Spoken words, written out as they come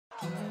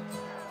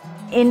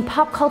In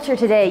pop culture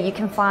today, you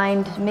can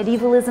find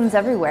medievalisms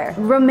everywhere,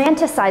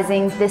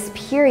 romanticizing this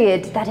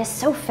period that is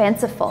so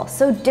fanciful,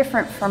 so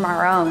different from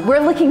our own. We're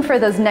looking for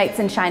those knights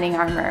in shining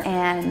armor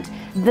and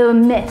the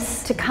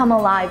myths to come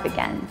alive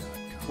again.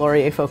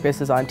 Laurier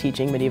focuses on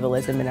teaching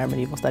medievalism in our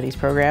medieval studies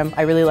program.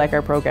 I really like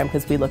our program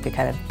because we look at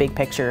kind of big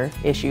picture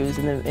issues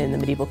in the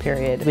medieval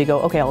period. We go,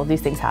 okay, all of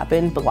these things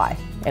happened, but why?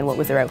 And what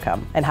was their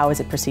outcome? And how is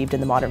it perceived in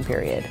the modern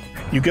period?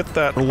 You get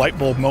that light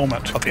bulb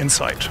moment of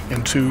insight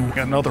into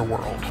another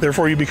world.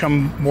 Therefore, you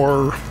become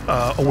more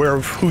aware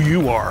of who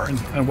you are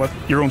and what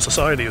your own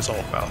society is all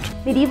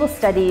about. Medieval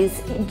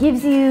studies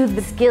gives you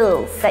the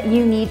skills that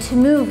you need to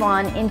move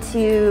on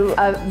into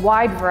a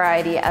wide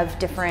variety of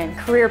different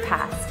career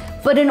paths.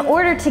 But in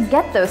order to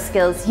get those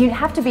skills, you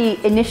have to be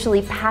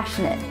initially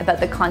passionate about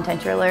the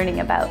content you're learning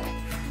about.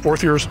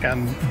 Fourth years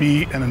can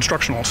be an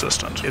instructional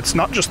assistant. It's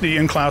not just the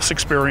in-class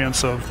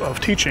experience of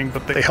teaching,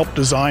 but they help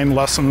design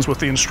lessons with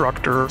the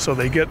instructor, so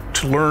they get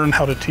to learn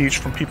how to teach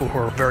from people who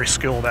are very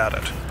skilled at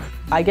it.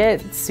 I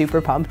get super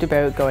pumped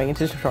about going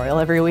into tutorial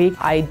every week.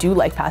 I do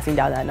like passing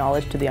down that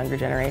knowledge to the younger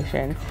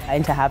generation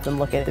and to have them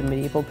look at the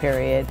medieval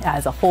period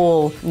as a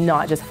whole,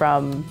 not just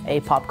from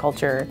a pop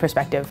culture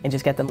perspective, and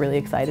just get them really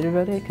excited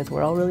about it, because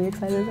we're all really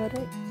excited about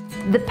it.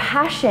 The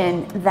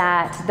passion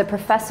that the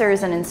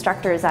professors and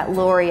instructors at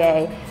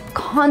Laurier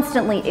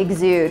constantly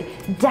exude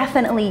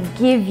definitely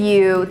give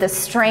you the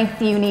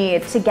strength you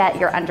need to get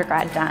your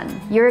undergrad done.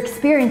 You're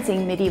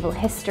experiencing medieval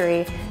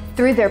history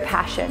through their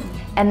passion,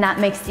 and that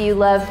makes you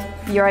love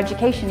your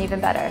education even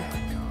better.